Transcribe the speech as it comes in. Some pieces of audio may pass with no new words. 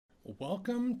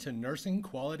Welcome to Nursing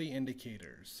Quality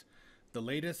Indicators, the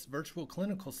latest virtual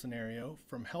clinical scenario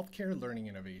from Healthcare Learning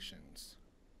Innovations.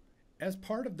 As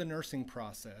part of the nursing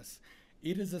process,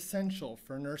 it is essential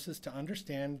for nurses to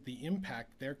understand the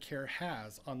impact their care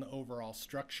has on the overall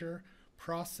structure,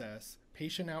 process,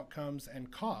 patient outcomes,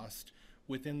 and cost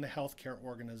within the healthcare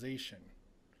organization.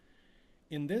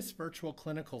 In this virtual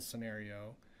clinical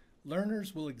scenario,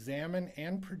 learners will examine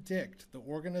and predict the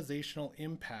organizational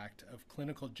impact of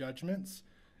clinical judgments,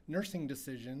 nursing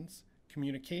decisions,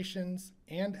 communications,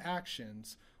 and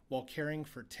actions while caring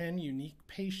for 10 unique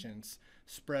patients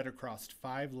spread across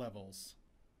 5 levels.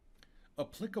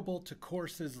 Applicable to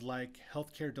courses like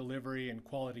healthcare delivery and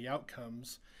quality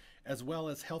outcomes, as well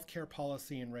as healthcare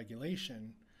policy and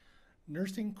regulation,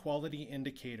 Nursing Quality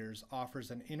Indicators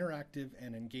offers an interactive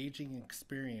and engaging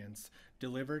experience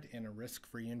delivered in a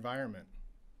risk-free environment.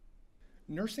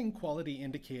 Nursing Quality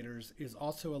Indicators is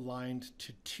also aligned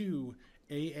to 2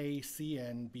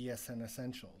 AACN BSN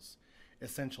Essentials.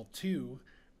 Essential 2,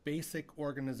 Basic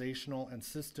Organizational and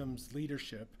Systems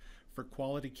Leadership for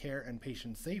Quality Care and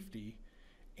Patient Safety,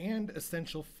 and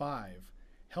Essential 5,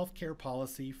 Healthcare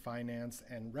Policy, Finance,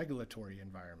 and Regulatory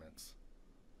Environments.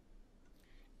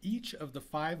 Each of the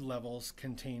 5 levels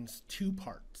contains 2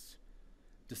 parts: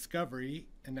 discovery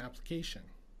and application.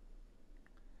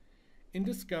 In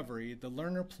discovery, the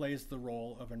learner plays the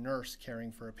role of a nurse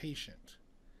caring for a patient.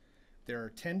 There are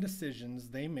 10 decisions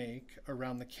they make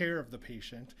around the care of the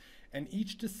patient, and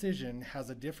each decision has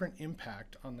a different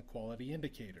impact on the quality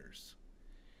indicators.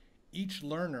 Each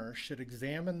learner should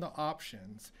examine the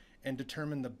options and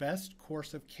determine the best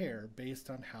course of care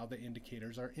based on how the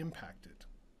indicators are impacted.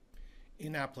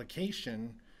 In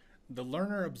application, the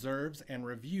learner observes and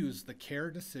reviews the care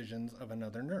decisions of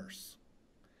another nurse.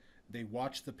 They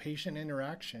watch the patient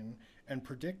interaction and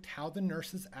predict how the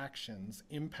nurse's actions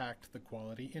impact the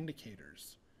quality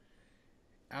indicators.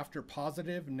 After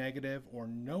positive, negative, or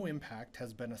no impact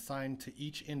has been assigned to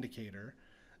each indicator,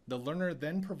 the learner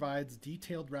then provides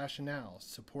detailed rationale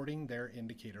supporting their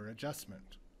indicator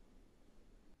adjustment.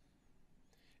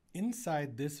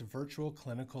 Inside this virtual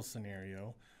clinical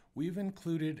scenario, we've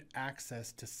included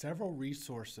access to several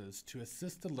resources to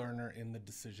assist the learner in the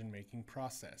decision-making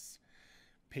process: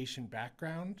 patient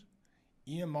background,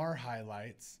 EMR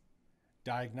highlights,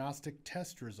 diagnostic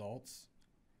test results,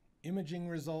 imaging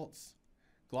results,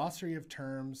 glossary of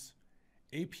terms,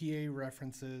 APA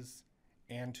references,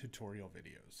 and tutorial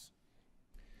videos.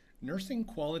 Nursing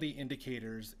Quality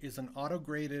Indicators is an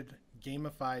auto-graded,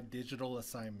 gamified digital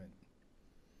assignment.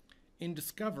 In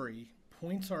discovery,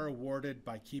 points are awarded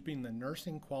by keeping the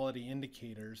nursing quality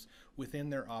indicators within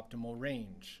their optimal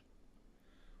range.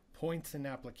 Points in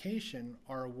application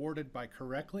are awarded by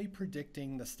correctly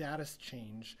predicting the status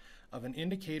change of an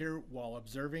indicator while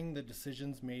observing the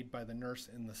decisions made by the nurse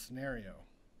in the scenario.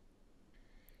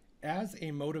 As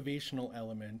a motivational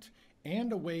element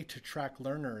and a way to track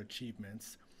learner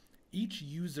achievements, each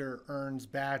user earns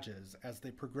badges as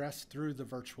they progress through the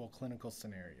virtual clinical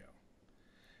scenario.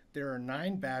 There are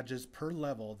 9 badges per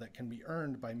level that can be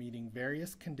earned by meeting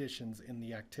various conditions in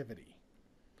the activity.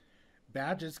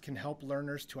 Badges can help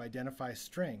learners to identify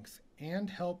strengths and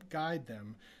help guide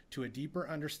them to a deeper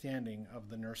understanding of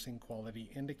the nursing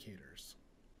quality indicators.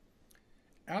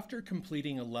 After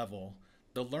completing a level,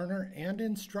 the learner and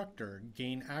instructor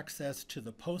gain access to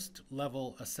the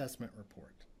post-level assessment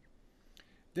report.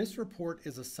 This report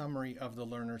is a summary of the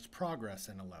learner's progress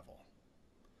in a level.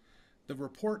 The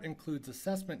report includes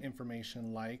assessment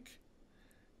information like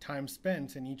time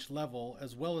spent in each level,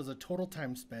 as well as a total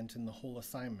time spent in the whole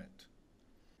assignment,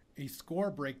 a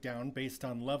score breakdown based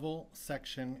on level,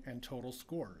 section, and total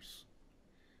scores,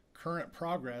 current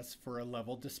progress for a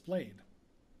level displayed,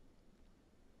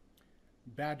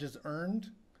 badges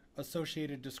earned,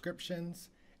 associated descriptions,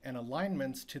 and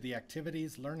alignments to the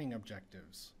activity's learning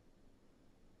objectives,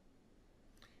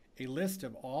 a list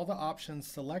of all the options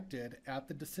selected at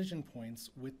the decision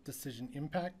points with decision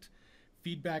impact,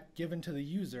 feedback given to the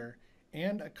user,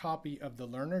 and a copy of the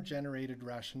learner-generated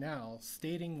rationale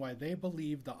stating why they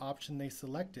believe the option they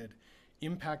selected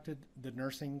impacted the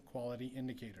nursing quality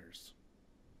indicators.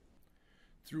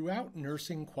 Throughout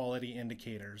Nursing Quality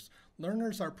Indicators,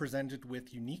 learners are presented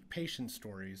with unique patient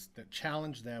stories that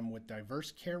challenge them with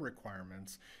diverse care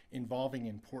requirements involving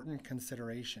important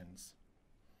considerations.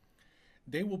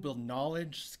 They will build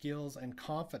knowledge, skills, and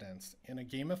confidence in a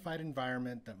gamified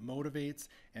environment that motivates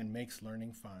and makes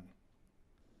learning fun.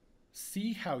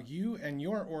 See how you and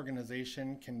your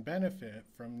organization can benefit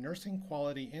from Nursing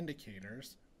Quality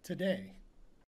Indicators today.